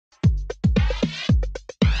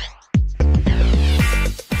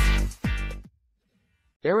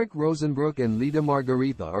Eric Rosenbrook and Leida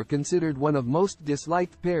Margarita are considered one of most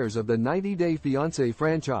disliked pairs of the 90 Day Fiancé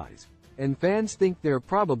franchise, and fans think they're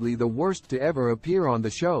probably the worst to ever appear on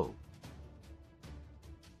the show.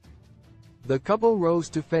 The couple rose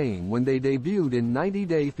to fame when they debuted in 90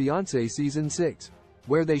 Day Fiancé Season 6,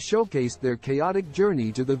 where they showcased their chaotic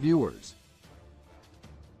journey to the viewers.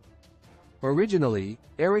 Originally,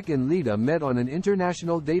 Eric and Leida met on an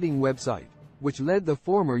international dating website, which led the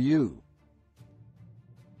former U.S.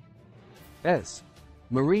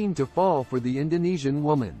 Marine to fall for the Indonesian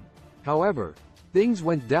woman. However, things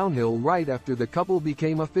went downhill right after the couple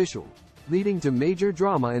became official, leading to major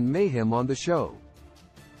drama and mayhem on the show.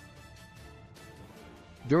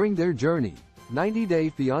 During their journey, 90 Day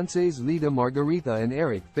Fiancé's Leida Margarita and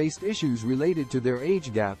Eric faced issues related to their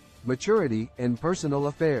age gap, maturity, and personal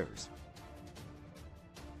affairs.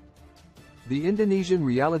 The Indonesian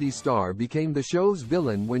reality star became the show's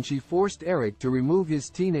villain when she forced Eric to remove his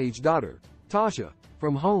teenage daughter, Tasha,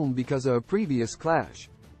 from home because of a previous clash.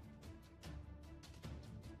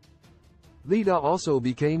 Leida also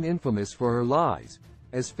became infamous for her lies,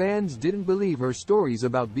 as fans didn't believe her stories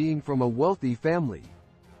about being from a wealthy family.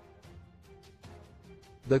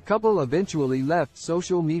 The couple eventually left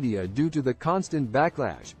social media due to the constant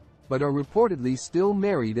backlash, but are reportedly still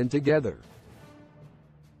married and together.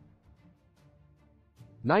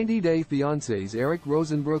 90 Day Fiancé's Eric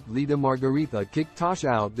Rosenbrook Leida Margarita kicked Tasha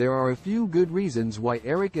out. There are a few good reasons why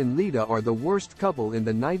Eric and Leida are the worst couple in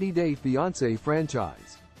the 90 Day Fiancé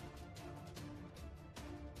franchise.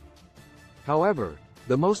 However,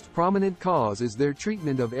 the most prominent cause is their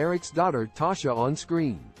treatment of Eric's daughter Tasha on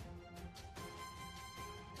screen.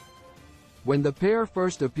 When the pair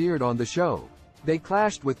first appeared on the show, they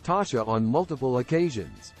clashed with Tasha on multiple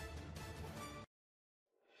occasions.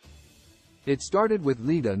 It started with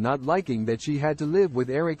Leida not liking that she had to live with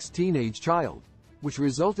Eric's teenage child, which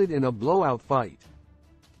resulted in a blowout fight.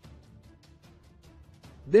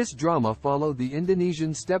 This drama followed the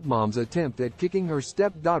Indonesian stepmom's attempt at kicking her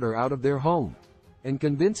stepdaughter out of their home, and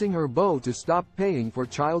convincing her beau to stop paying for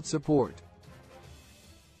child support.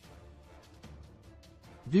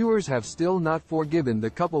 Viewers have still not forgiven the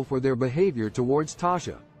couple for their behavior towards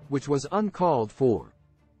Tasha, which was uncalled for.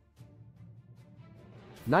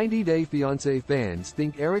 90 Day Fiancé fans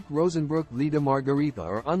think Eric Rosenbrook Leida Margarita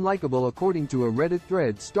are unlikable according to a Reddit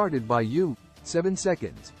thread started by U7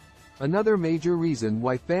 Seconds. Another major reason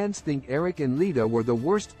why fans think Eric and Leida were the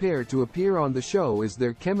worst pair to appear on the show is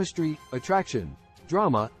their chemistry, attraction,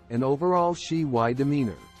 drama, and overall shy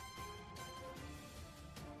demeanor.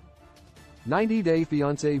 90 Day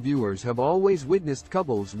Fiancé viewers have always witnessed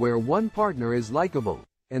couples where one partner is likable,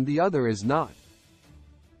 and the other is not.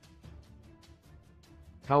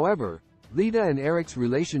 However, Leida and Eric's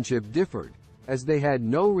relationship differed, as they had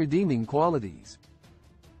no redeeming qualities.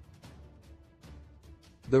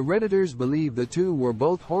 The Redditors believe the two were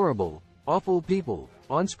both horrible, awful people,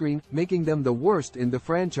 on-screen, making them the worst in the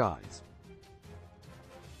franchise.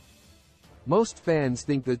 Most fans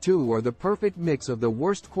think the two are the perfect mix of the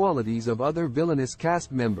worst qualities of other villainous cast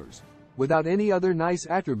members, without any other nice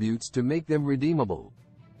attributes to make them redeemable.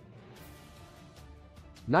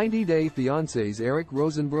 90 Day Fiancé's Eric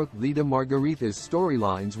Rosenbrook Leida Margarita's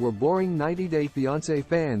storylines were boring. 90 Day Fiancé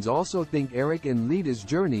fans also think Eric and Leida's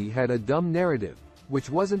journey had a dumb narrative, which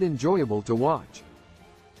wasn't enjoyable to watch.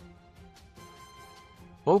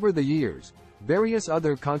 Over the years, various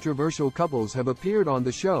other controversial couples have appeared on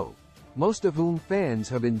the show, most of whom fans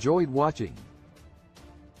have enjoyed watching.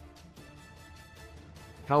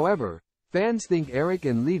 However, fans think Eric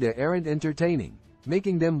and Leida aren't entertaining,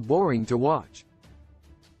 making them boring to watch.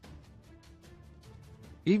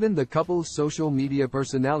 Even the couple's social media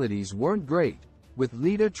personalities weren't great, with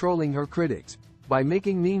Leida trolling her critics by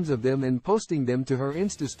making memes of them and posting them to her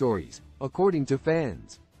Insta stories, according to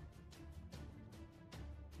fans.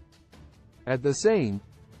 At the same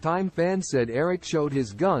time, fans said Eric showed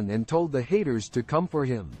his gun and told the haters to come for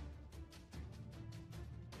him.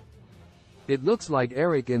 It looks like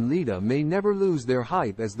Eric and Leida may never lose their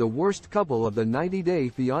hype as the worst couple of the 90 Day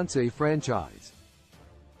Fiancé franchise.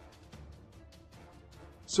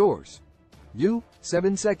 Source: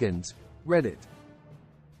 U7 Seconds, Reddit.